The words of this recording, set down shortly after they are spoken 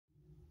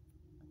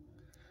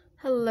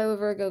Hello,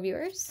 Virgo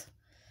viewers.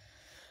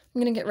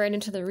 I'm going to get right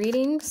into the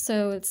reading.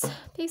 So it's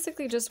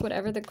basically just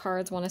whatever the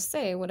cards want to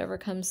say, whatever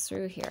comes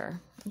through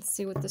here. Let's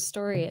see what the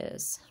story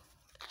is.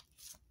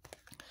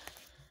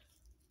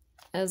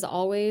 As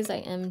always, I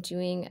am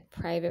doing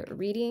private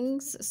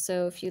readings.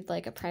 So if you'd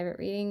like a private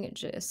reading,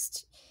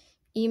 just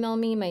email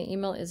me. My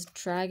email is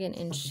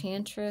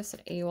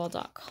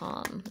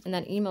dragonenchantress@aol.com. And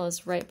that email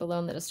is right below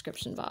in the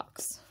description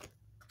box.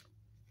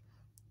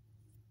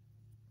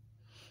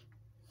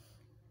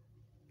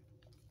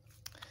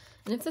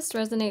 And if this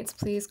resonates,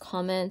 please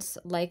comment,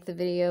 like the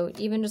video.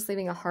 Even just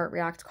leaving a heart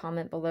react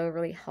comment below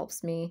really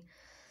helps me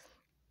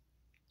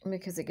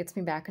because it gets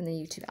me back in the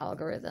YouTube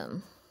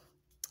algorithm.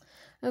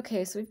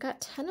 Okay, so we've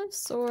got 10 of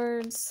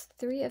Swords,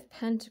 3 of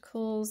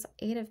Pentacles,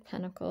 8 of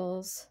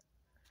Pentacles,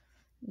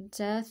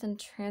 Death and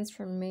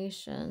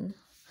Transformation.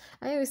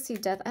 I always see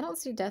death. I don't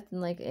see death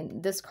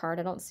in this card.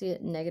 I don't see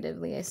it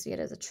negatively. I see it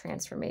as a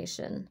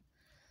transformation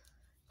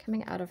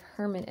coming out of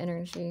Hermit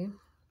energy.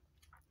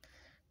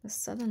 The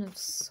 7 of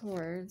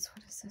Swords,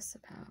 what is this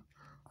about?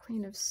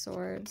 Queen of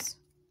Swords,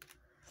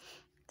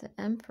 the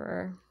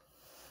Emperor,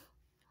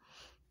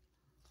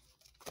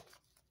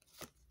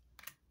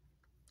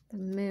 the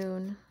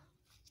Moon,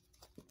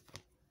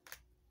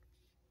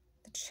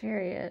 the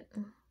Chariot,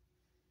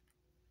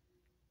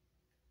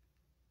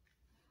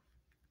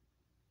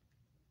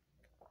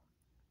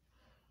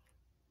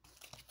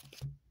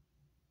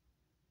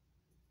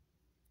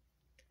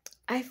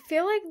 I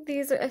feel like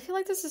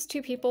this is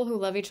two people who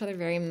love each other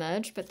very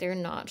much, but they're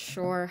not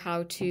sure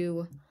how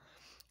to,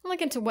 I'm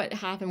into what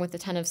happened with the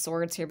 10 of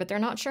Swords here, but they're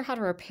not sure how to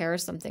repair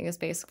something is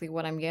basically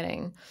what I'm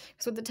getting.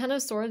 So with the 10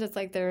 of Swords, it's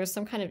like there's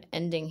some kind of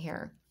ending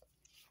here.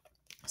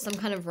 Some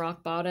kind of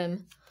rock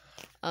bottom,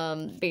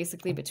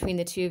 basically between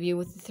the two of you.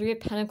 With the 3 of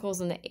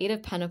Pentacles and the 8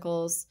 of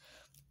Pentacles,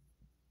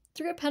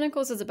 3 of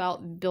Pentacles is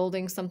about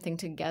building something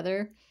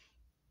together.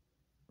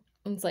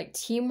 It's like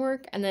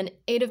teamwork, and then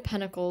 8 of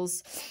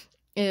Pentacles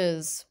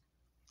is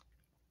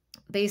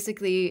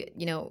basically,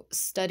 you know,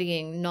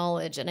 studying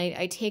knowledge. And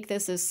I take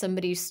this as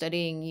somebody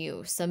studying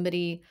you,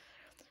 somebody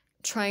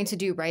trying to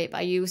do right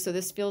by you. So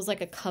this feels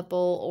like a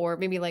couple, or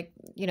maybe like,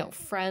 you know,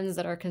 friends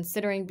that are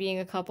considering being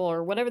a couple,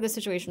 or whatever the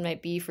situation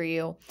might be for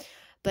you.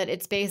 But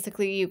it's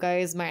basically you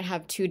guys might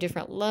have 2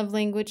 different love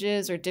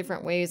languages or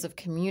different ways of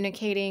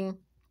communicating.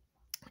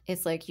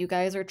 It's like you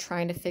guys are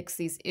trying to fix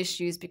these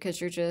issues because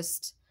you're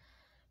just,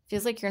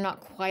 feels like you're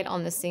not quite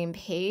on the same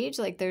page.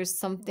 Like there's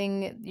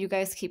something, you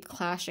guys keep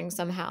clashing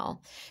somehow,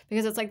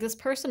 because it's like this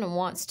person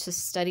wants to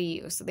study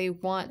you. So they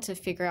want to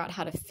figure out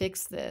how to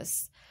fix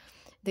this.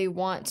 They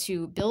want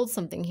to build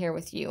something here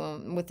with you,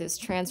 with this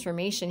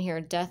transformation here,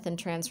 death and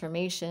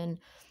transformation.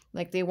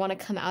 Like they want to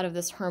come out of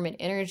this Hermit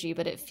energy,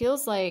 but it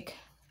feels like,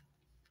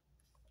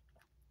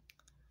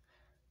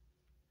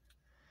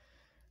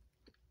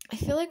 I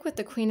feel like with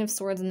the Queen of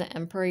Swords and the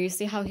Emperor, you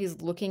see how he's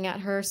looking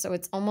at her. So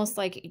it's almost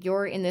like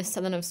you're in this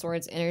 7 of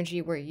Swords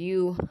energy where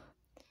you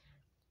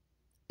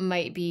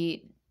might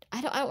be,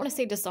 I don't want to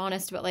say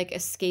dishonest, but like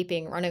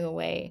escaping, running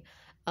away.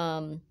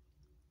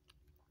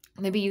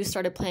 Maybe you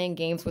started playing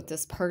games with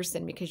this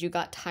person because you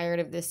got tired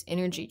of this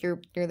energy.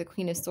 You're the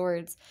Queen of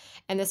Swords,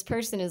 and this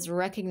person is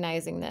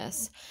recognizing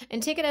this.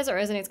 And take it as it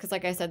resonates, because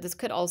like I said, this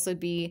could also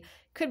be,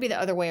 could be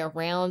the other way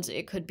around.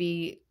 It could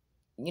be,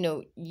 you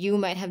know, you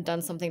might have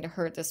done something to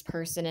hurt this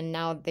person and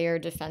now they're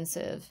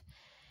defensive,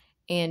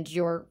 and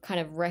you're kind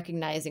of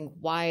recognizing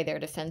why they're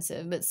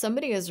defensive. But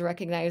somebody is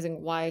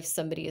recognizing why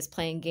somebody is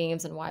playing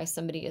games and why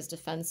somebody is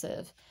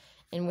defensive.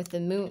 And with the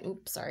moon,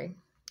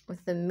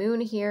 with the moon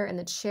here and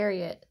the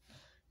Chariot,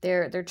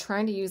 they're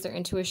trying to use their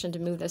intuition to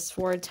move this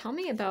forward. Tell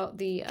me about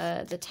the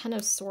 10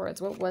 of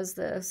Swords. What was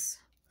this?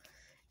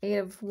 8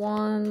 of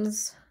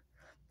Wands,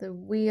 the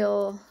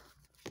Wheel,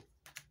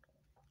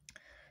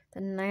 the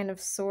 9 of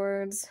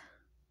Swords,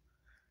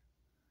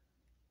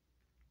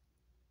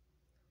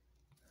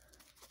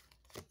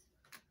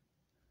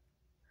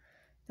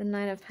 the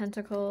 9 of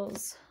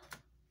Pentacles,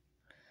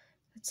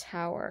 the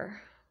Tower.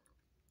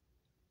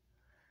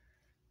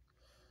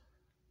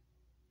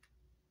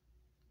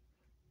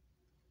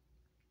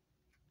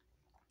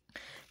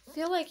 I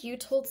feel like you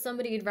told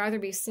somebody you'd rather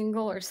be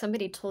single, or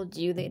somebody told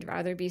you they'd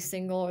rather be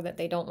single, or that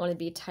they don't want to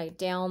be tied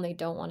down, they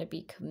don't want to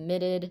be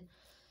committed.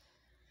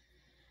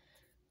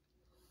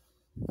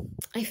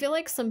 I feel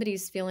like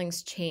somebody's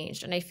feelings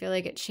changed, and I feel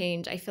like it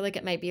changed. I feel like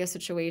it might be a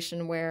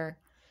situation where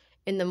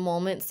in the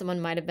moment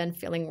someone might have been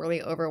feeling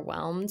really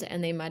overwhelmed,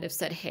 and they might have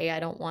said, hey, I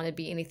don't want to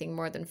be anything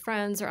more than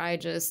friends, or I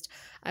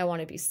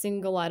want to be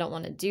single, I don't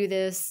want to do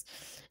this.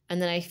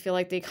 And then I feel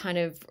like they kind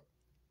of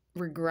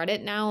regret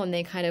it now, and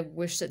they kind of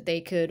wish that they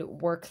could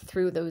work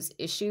through those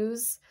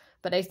issues.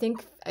 But I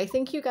think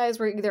you guys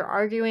were either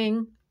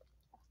arguing,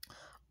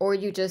 or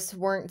you just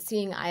weren't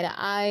seeing eye to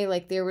eye.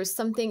 Like there was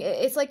something,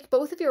 it's like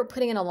both of you were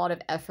putting in a lot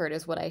of effort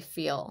is what I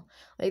feel.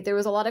 Like there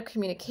was a lot of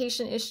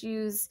communication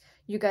issues.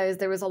 You guys,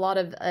 there was a lot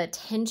of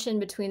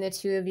tension between the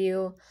two of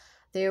you.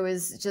 There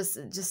was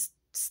just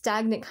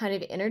stagnant kind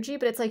of energy,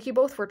 but it's like you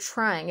both were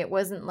trying. It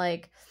wasn't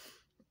like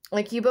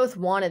like you both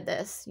wanted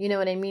this, you know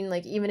what I mean?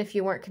 Like even if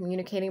you weren't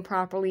communicating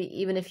properly,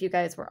 even if you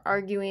guys were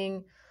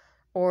arguing,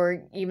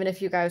 or even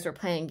if you guys were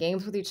playing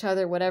games with each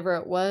other, whatever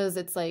it was,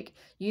 it's like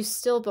you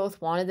still both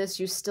wanted this.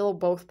 You still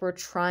both were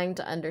trying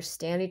to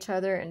understand each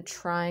other and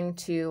trying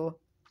to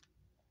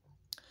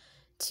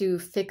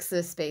fix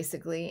this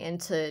basically, and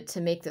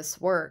to make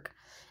this work.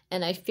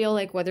 And I feel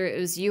like whether it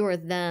was you or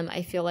them,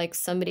 I feel like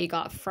somebody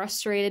got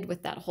frustrated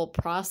with that whole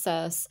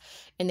process,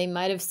 and they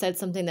might have said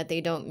something that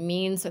they don't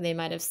mean. So they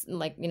might have,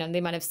 like, you know,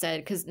 they might have said,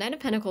 because Knight of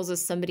Pentacles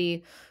is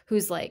somebody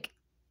who's like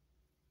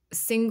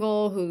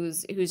single,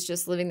 who's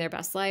just living their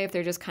best life.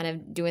 They're just kind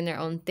of doing their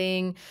own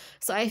thing.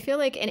 So I feel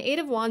like an Eight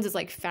of Wands is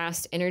like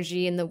fast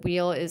energy, and the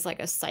Wheel is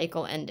like a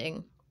cycle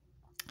ending.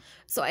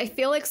 So I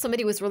feel like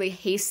somebody was really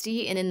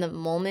hasty, and in the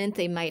moment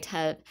they might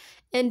have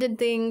ended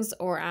things,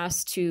 or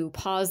asked to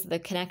pause the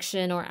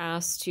connection, or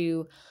asked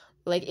to,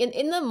 like,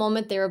 in the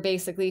moment they were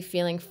basically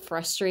feeling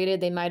frustrated.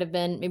 They might have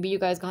been, maybe you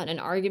guys got in an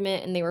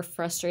argument and they were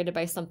frustrated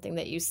by something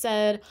that you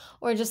said,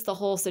 or just the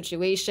whole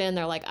situation.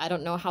 They're like, I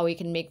don't know how we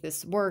can make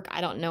this work. I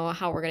don't know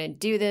how we're going to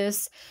do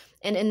this.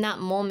 And in that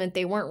moment,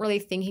 they weren't really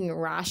thinking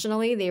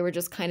rationally. They were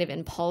just kind of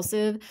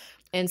impulsive.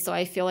 And so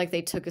I feel like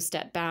they took a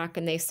step back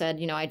and they said,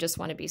 you know, I just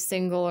want to be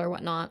single or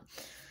whatnot.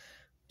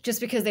 Just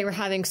because they were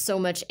having so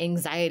much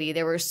anxiety.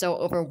 They were so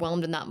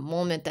overwhelmed in that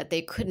moment that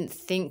they couldn't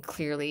think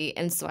clearly.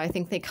 And so I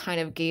think they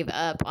kind of gave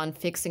up on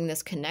fixing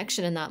this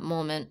connection in that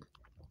moment,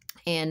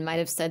 and might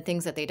have said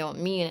things that they don't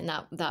mean.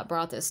 And that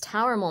brought this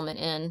Tower moment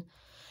in.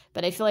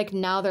 But I feel like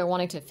now they're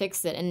wanting to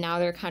fix it. And now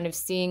they're kind of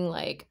seeing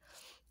like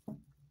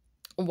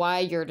why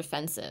you're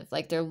defensive.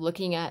 Like they're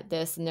looking at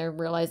this and they're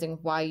realizing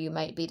why you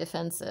might be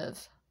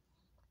defensive.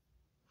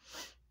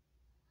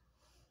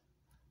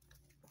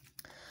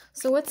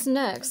 So what's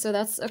next? So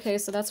that's okay.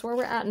 So that's where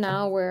we're at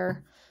now,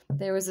 where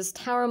there was this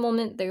Tower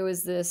moment. There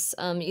was this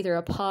either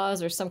a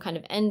pause or some kind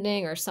of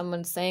ending, or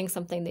someone saying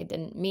something they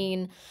didn't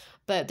mean,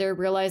 but they're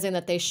realizing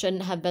that they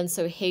shouldn't have been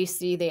so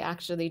hasty. They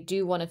actually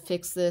do want to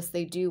fix this.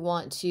 They do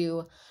want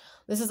to.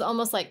 This is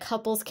almost like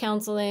couples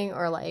counseling,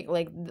 or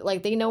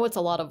like they know it's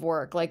a lot of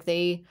work. Like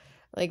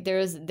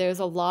there's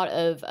a lot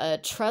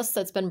of trust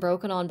that's been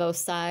broken on both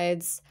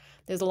sides.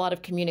 There's a lot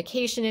of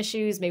communication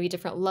issues, maybe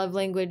different love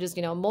languages,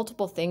 you know,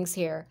 multiple things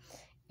here.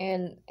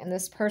 And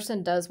this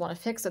person does want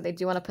to fix it. They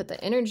do want to put the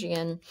energy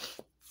in.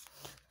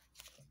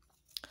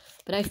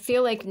 But I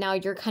feel like now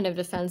you're kind of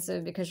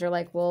defensive, because you're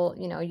like, well,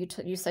 you know,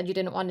 you said you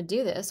didn't want to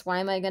do this. Why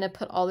am I going to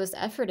put all this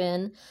effort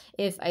in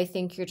if I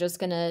think you're just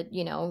going to,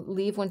 you know,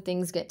 leave when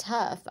things get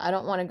tough? I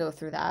don't want to go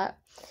through that.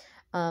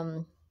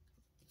 So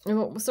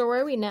where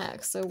are we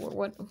next? So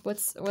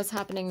what's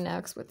happening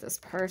next with this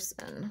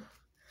person?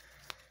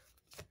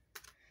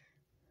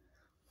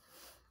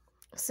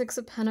 Six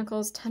of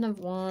Pentacles, Ten of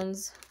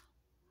Wands,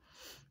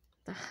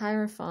 the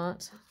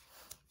Hierophant,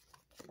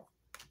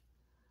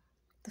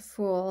 the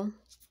Fool.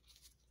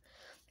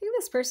 I think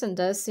this person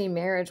does see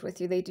marriage with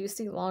you. They do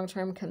see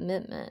long-term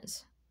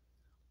commitment.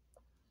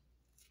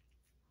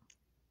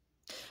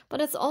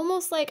 But it's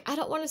almost like, I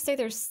don't want to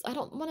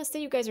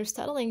say you guys are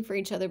settling for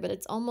each other, but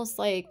it's almost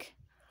like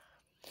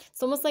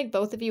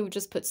both of you would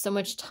just put so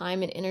much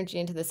time and energy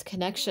into this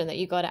connection that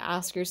you got to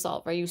ask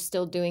yourself, are you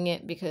still doing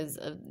it because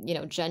of, you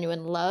know,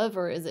 genuine love,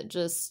 or is it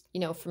just, you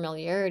know,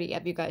 familiarity?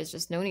 Have you guys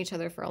just known each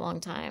other for a long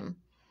time?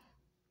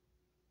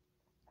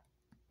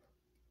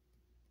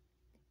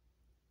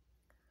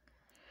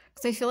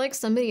 Because I feel like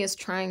somebody is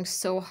trying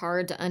so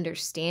hard to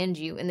understand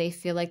you, and they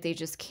feel like they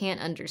just can't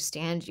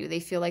understand you. They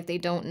feel like they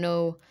don't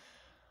know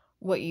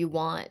what you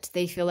want.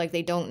 They feel like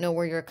they don't know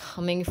where you're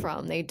coming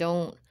from.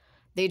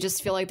 They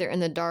just feel like they're in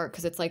the dark,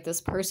 because it's like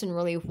this person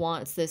really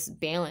wants this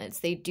balance.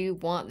 They do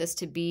want this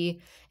to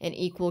be an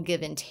equal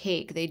give and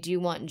take. They do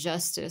want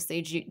justice.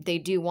 They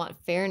do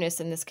want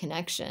fairness in this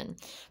connection.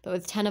 But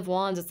with Ten of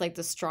Wands, it's like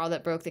the straw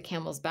that broke the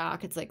camel's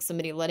back. It's like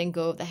somebody letting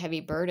go of the heavy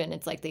burden.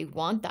 It's like they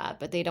want that,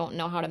 but they don't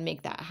know how to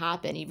make that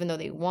happen. Even though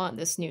they want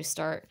this new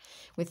start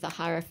with the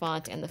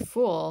Hierophant and the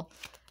Fool,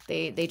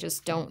 they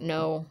just don't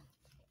know.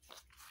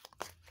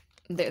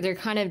 They're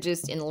kind of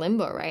just in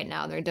limbo right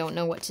now. They don't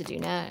know what to do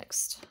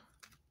next.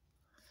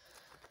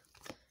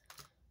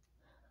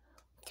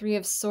 Three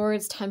of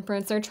Swords,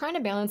 Temperance. They're trying to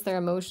balance their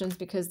emotions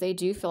because they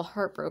do feel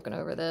heartbroken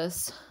over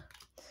this.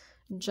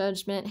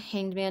 Judgment,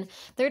 Hanged Man.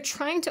 They're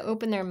trying to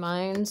open their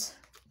minds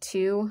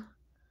too,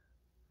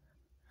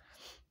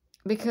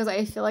 because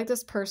I feel like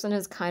this person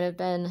has kind of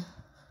been,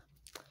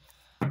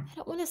 I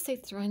don't want to say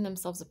throwing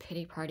themselves a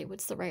pity party.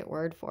 What's the right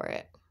word for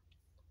it?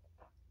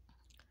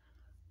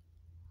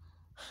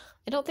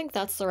 I don't think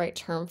that's the right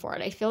term for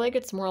it. I feel like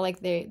it's more like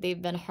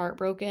they've been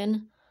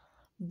heartbroken,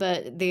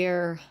 but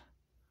they're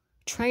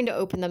trying to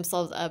open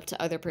themselves up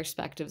to other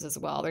perspectives as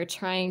well. They're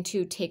trying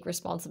to take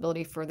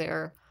responsibility for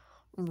their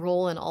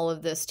role in all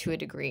of this to a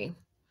degree.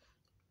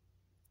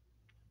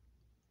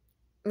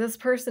 this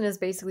person is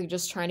basically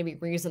just trying to be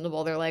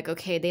reasonable. They're like,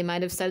 okay, they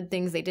might have said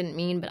things they didn't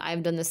mean, but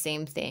I've done the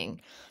same thing.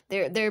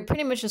 They're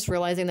pretty much just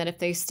realizing that if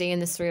they stay in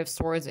this Three of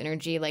Swords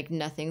energy, like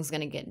nothing's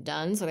gonna get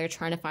done. So they're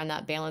trying to find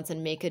that balance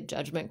and make a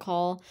judgment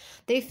call.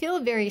 They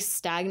feel very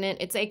stagnant.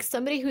 It's like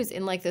somebody who's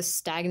in like this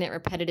stagnant,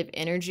 repetitive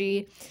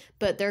energy,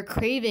 but they're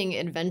craving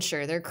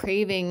adventure. They're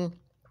craving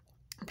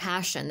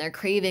passion. They're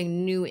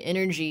craving new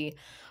energy,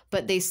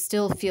 but they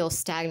still feel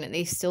stagnant.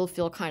 They still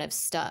feel kind of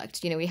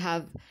stuck. You know, we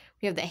have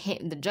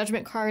the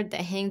Judgment card, the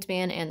Hanged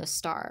Man, and the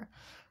Star.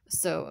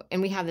 So,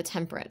 and we have the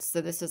Temperance.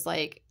 So this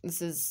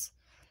is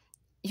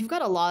you've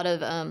got a lot of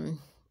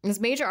this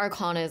major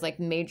arcana is like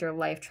major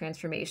life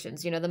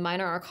transformations. You know, the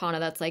minor arcana,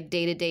 that's like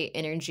day-to-day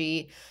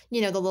energy, you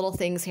know, the little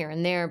things here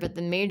and there. But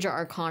the major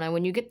arcana,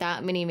 when you get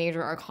that many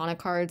major arcana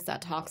cards,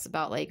 that talks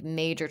about like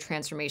major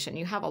transformation.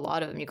 You have a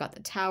lot of them. You got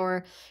the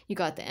Tower, you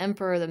got the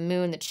Emperor, the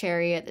Moon, the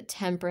Chariot, the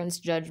Temperance,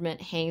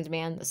 Judgment, Hanged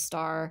Man, the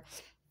Star.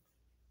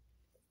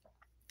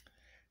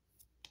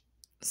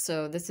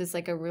 So this is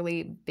like a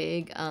really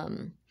big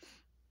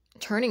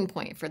turning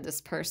point for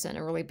this person,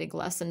 a really big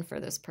lesson for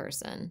this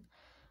person.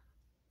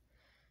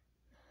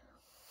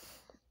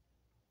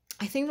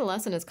 I think the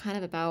lesson is kind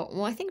of about,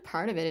 well, I think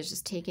part of it is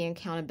just taking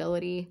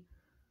accountability.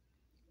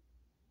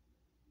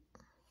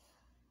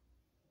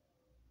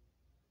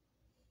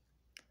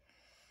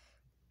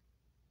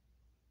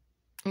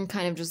 And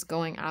kind of just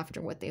going after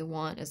what they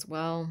want as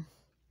well.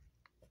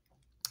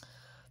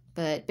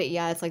 But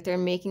yeah, it's like they're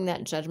making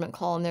that judgment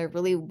call and they're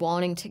really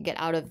wanting to get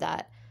out of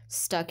that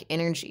stuck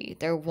energy.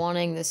 They're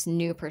wanting this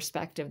new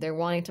perspective. They're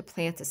wanting to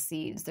plant the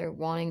seeds. They're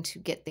wanting to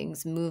get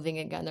things moving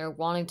again. They're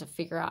wanting to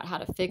figure out how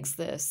to fix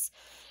this.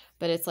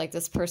 But it's like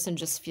this person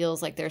just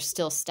feels like they're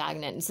still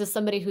stagnant. This is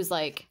somebody who's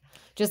like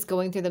just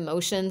going through the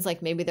motions.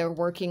 Like maybe they're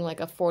working like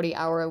a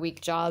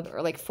 40-hour-a-week job,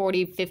 or like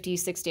 40, 50,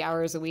 60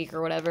 hours a week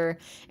or whatever,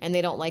 and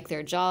they don't like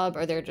their job,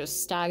 or they're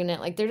just stagnant.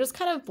 Like they're just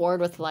kind of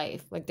bored with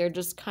life. Like they're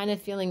just kind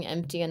of feeling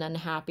empty and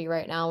unhappy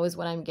right now is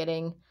what I'm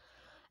getting.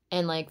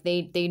 And like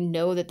they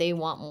know that they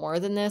want more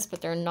than this,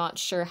 but they're not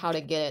sure how to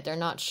get it. They're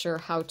not sure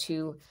how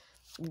to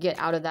get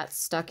out of that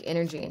stuck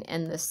energy and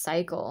end this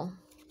cycle.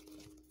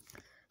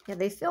 Yeah,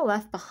 they feel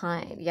left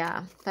behind.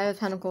 Yeah, Five of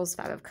Pentacles,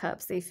 Five of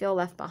Cups. They feel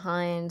left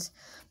behind,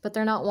 but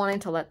they're not wanting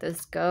to let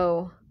this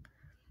go.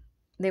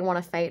 They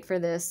want to fight for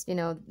this, you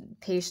know,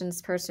 patience,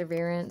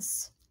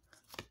 perseverance,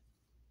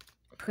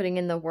 putting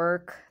in the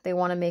work. They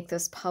want to make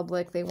this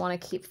public. They want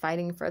to keep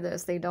fighting for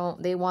this. They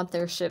want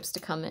their ships to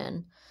come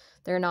in.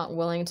 They're not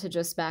willing to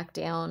just back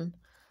down.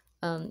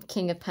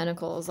 King of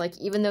Pentacles, like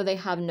even though they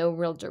have no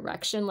real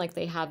direction, like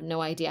they have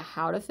no idea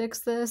how to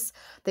fix this,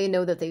 they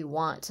know that they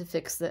want to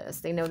fix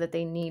this. They know that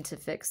they need to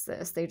fix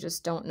this. They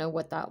just don't know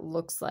what that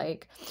looks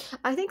like.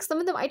 I think some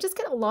of them, I just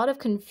get a lot of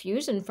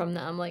confusion from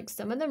them. Like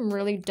some of them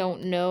really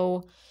don't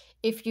know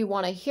if you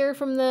want to hear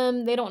from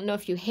them. They don't know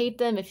if you hate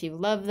them, if you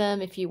love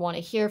them, if you want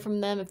to hear from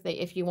them,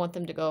 if you want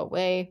them to go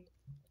away.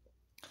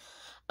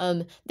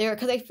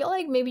 Because I feel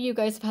like maybe you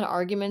guys have had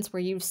arguments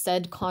where you've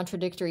said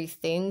contradictory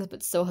things,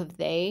 but so have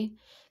they.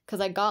 Because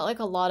I got like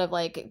a lot of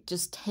like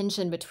just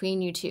tension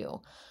between you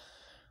two.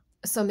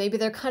 So maybe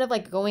they're kind of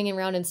like going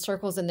around in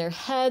circles in their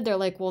head. They're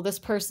like, well, this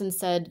person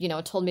said, you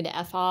know, told me to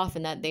F off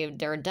and that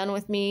they're done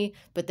with me.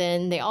 But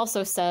then they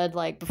also said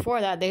like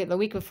before that, the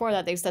week before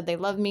that, they said they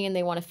love me and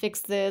they want to fix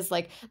this.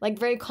 Like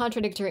very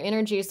contradictory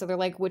energy. So they're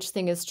like, which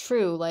thing is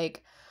true?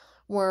 Like,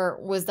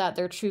 was that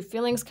their true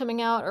feelings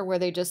coming out, or were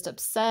they just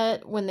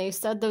upset when they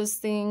said those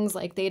things?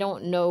 Like they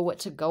don't know what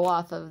to go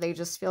off of. They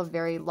just feel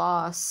very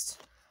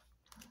lost.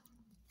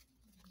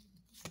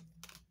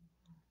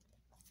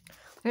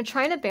 They're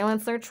trying to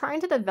balance. They're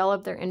trying to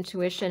develop their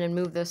intuition and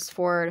move this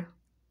forward.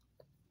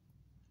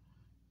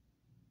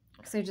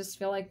 Because I just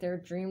feel like their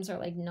dreams are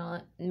like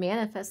not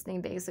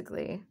manifesting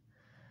basically.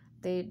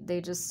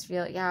 They just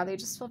feel, yeah, they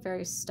just feel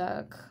very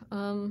stuck.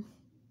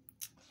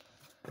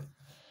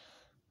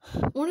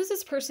 What does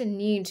this person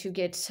need to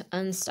get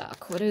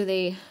unstuck? What do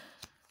they...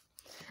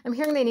 I'm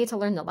hearing they need to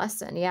learn the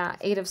lesson. Yeah,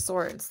 Eight of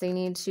Swords. They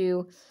need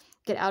to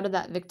get out of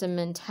that victim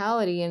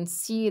mentality and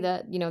see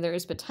that, you know, there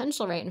is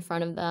potential right in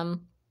front of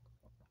them.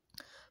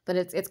 But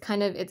it's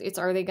kind of,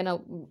 are they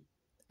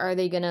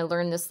gonna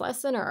learn this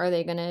lesson, or are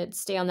they gonna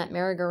stay on that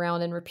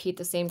merry-go-round and repeat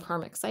the same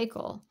karmic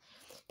cycle?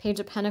 Page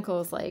of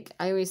Pentacles, like,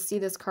 I always see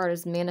this card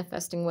as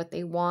manifesting what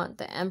they want.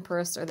 The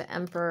Empress or the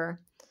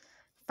Emperor.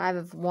 Five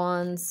of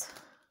Wands.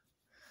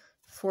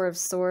 Four of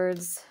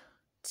Swords,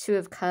 Two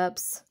of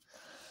Cups.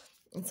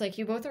 It's like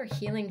you both are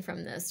healing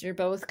from this. You're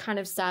both kind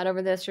of sad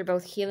over this. You're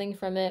both healing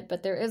from it,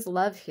 but there is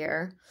love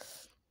here.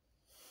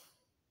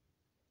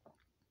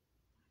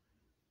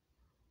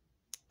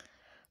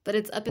 But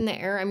it's up in the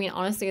air. I mean,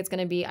 honestly, it's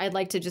going to be, I'd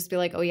like to just be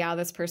like, oh yeah,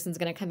 this person's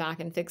going to come back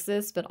and fix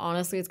this. But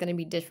honestly, it's going to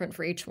be different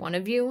for each one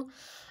of you.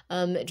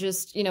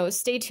 Just, you know,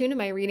 stay tuned to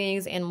my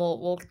readings and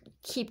we'll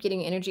keep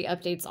getting energy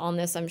updates on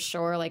this, I'm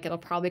sure. Like it'll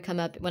probably come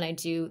up when I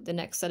do the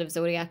next set of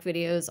Zodiac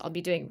videos. I'll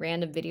be doing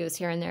random videos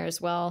here and there as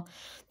well.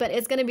 But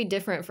it's going to be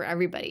different for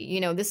everybody.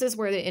 You know, this is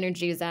where the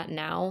energy is at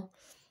now.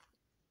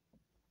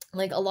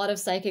 like a lot of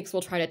psychics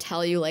will try to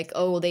tell you like,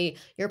 oh,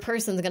 your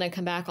person's going to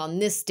come back on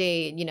this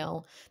date, you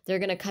know, they're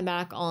going to come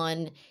back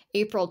on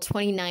April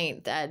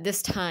 29th at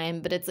this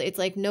time, but it's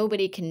like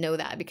nobody can know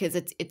that because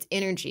it's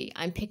energy.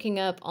 I'm picking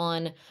up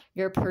on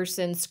your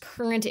person's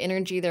current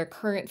energy, their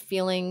current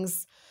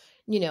feelings,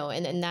 you know,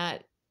 and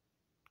that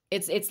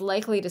it's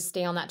likely to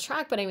stay on that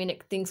track, but I mean,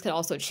 things could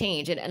also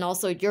change. And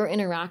also your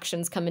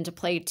interactions come into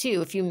play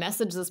too. If you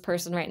message this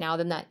person right now,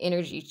 then that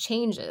energy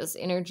changes.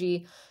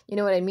 Energy, you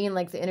know what I mean?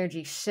 Like the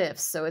energy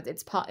shifts. So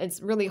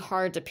it's really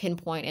hard to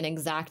pinpoint an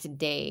exact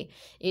day.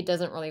 It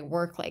doesn't really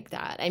work like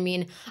that. I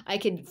mean, I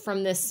could,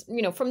 from this,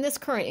 you know, from this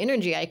current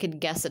energy, I could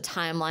guess a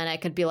timeline. I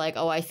could be like,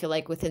 oh, I feel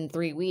like within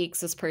 3 weeks,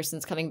 this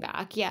person's coming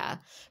back. Yeah.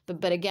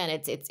 But again,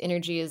 it's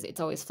energy it's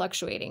always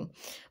fluctuating.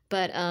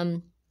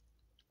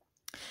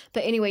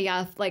 But anyway,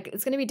 yeah, like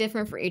it's going to be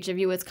different for each of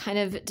you. It's kind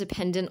of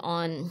dependent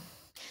on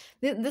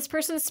this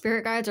person's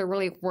spirit guides are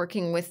really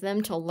working with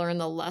them to learn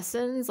the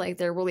lessons. Like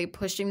they're really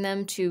pushing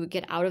them to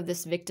get out of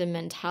this victim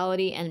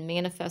mentality and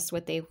manifest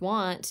what they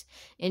want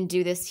and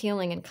do this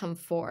healing and come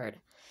forward.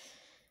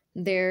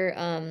 They're,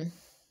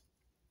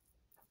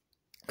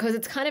 because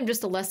it's kind of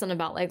just a lesson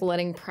about like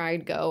letting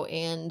pride go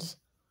and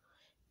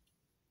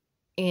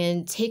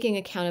taking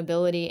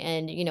accountability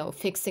and, you know,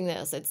 fixing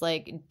this. It's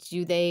like,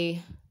 do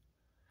they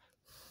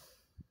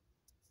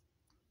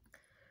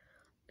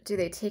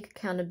take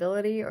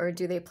accountability or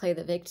do they play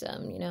the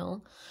victim, you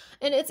know?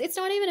 And it's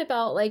not even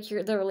about like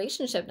the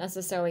relationship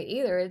necessarily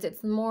either.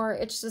 It's more,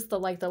 it's just the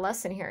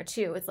lesson here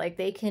too. It's like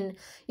they can,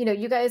 you know,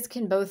 you guys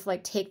can both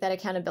like take that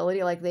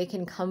accountability, like they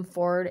can come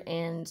forward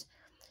and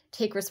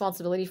take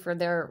responsibility for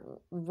their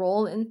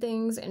role in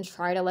things and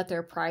try to let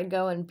their pride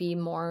go and be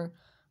more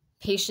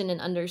patient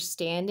and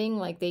understanding.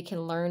 Like they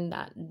can learn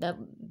that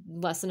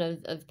lesson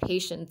of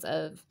patience,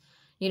 of,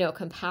 you know,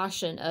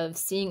 compassion, of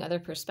seeing other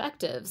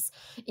perspectives.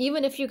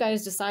 Even if you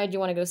guys decide you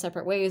want to go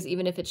separate ways,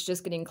 even if it's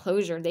just getting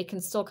closure, they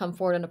can still come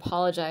forward and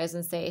apologize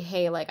and say,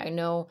 hey, like, I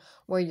know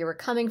where you were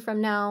coming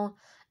from now.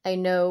 I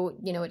know,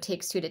 you know, it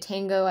takes two to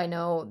tango. I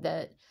know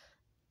that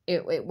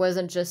it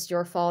wasn't just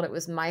your fault. It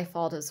was my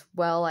fault as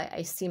well.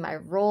 I see my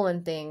role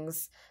in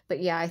things,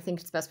 but yeah, I think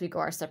it's best we go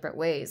our separate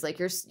ways. Like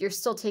you're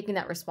still taking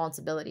that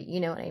responsibility.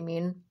 You know what I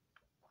mean?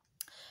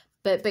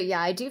 But yeah,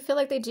 I do feel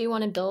like they do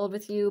want to build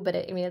with you, but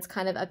I mean, it's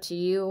kind of up to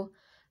you.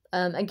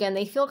 Again,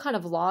 they feel kind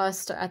of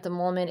lost at the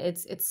moment.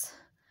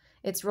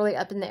 It's really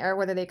up in the air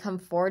whether they come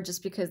forward,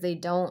 just because they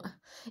don't,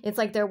 it's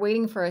like they're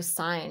waiting for a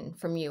sign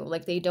from you.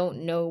 Like they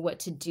don't know what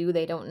to do.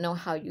 They don't know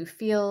how you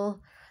feel.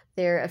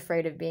 They're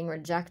afraid of being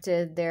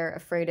rejected. They're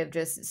afraid of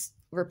just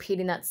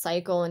repeating that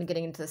cycle and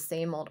getting into the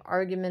same old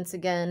arguments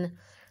again.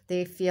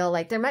 They feel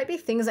like there might be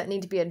things that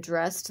need to be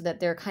addressed that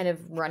they're kind of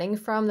running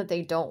from, that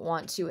they don't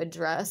want to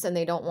address, and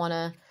they don't want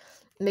to,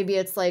 maybe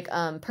it's like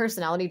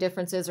personality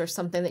differences or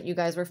something that you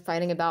guys were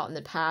fighting about in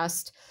the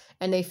past,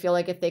 and they feel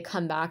like if they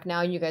come back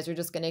now, you guys are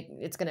just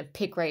it's gonna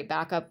pick right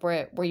back up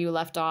where you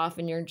left off,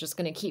 and you're just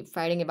gonna keep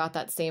fighting about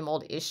that same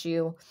old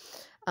issue.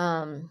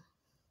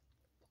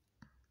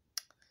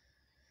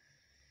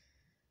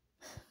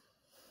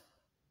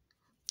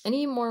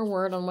 Any more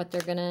word on what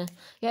they're gonna...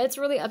 Yeah, it's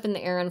really up in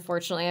the air,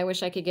 unfortunately. I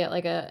wish I could get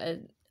like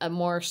a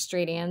more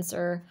straight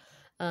answer.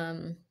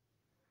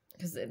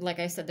 Because like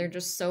I said, they're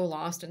just so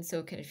lost and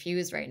so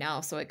confused right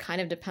now. So it kind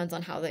of depends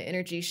on how the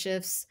energy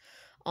shifts,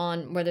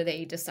 on whether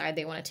they decide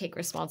they want to take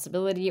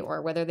responsibility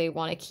or whether they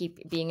want to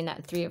keep being in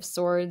that 3 of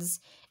Swords,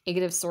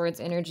 8 of Swords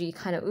energy,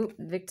 kind of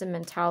victim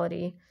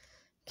mentality.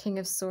 King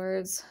of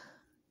Swords.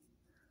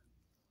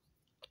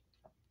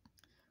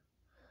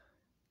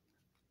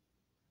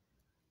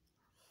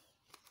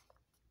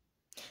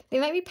 They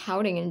might be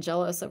pouting and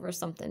jealous over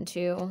something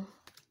too.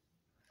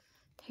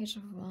 Page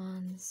of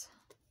Wands.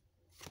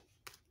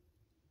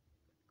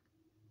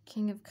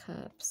 King of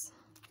Cups.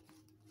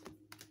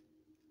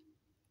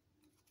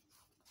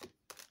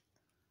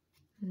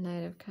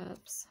 Knight of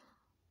Cups.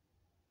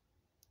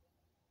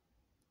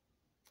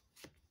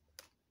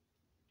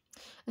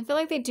 I feel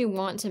like they do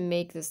want to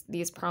make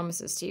these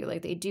promises to you.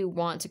 Like they do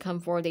want to come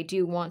forward. They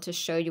do want to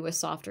show you a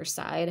softer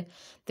side.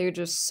 They're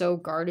just so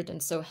guarded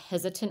and so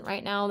hesitant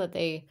right now that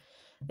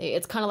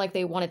it's kind of like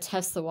they want to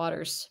test the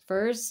waters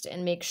first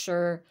and make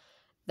sure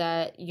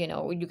that, you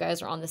know, you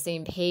guys are on the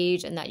same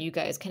page and that you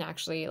guys can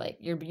actually, like,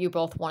 you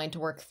both wanting to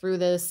work through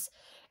this,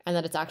 and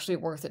that it's actually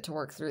worth it to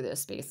work through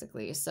this,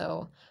 basically.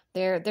 So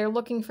they're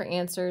looking for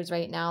answers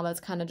right now. That's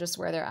kind of just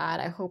where they're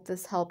at. I hope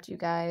this helped you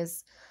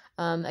guys.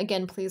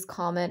 Again, please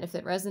comment if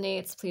it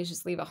resonates. Please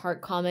just leave a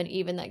heart comment.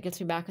 Even that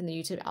gets me back in the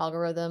YouTube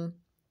algorithm.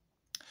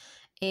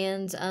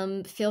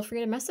 And feel free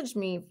to message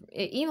me,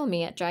 email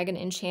me at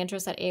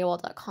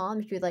dragonenchantress@aol.com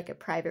if you'd like a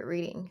private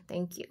reading.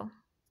 Thank you.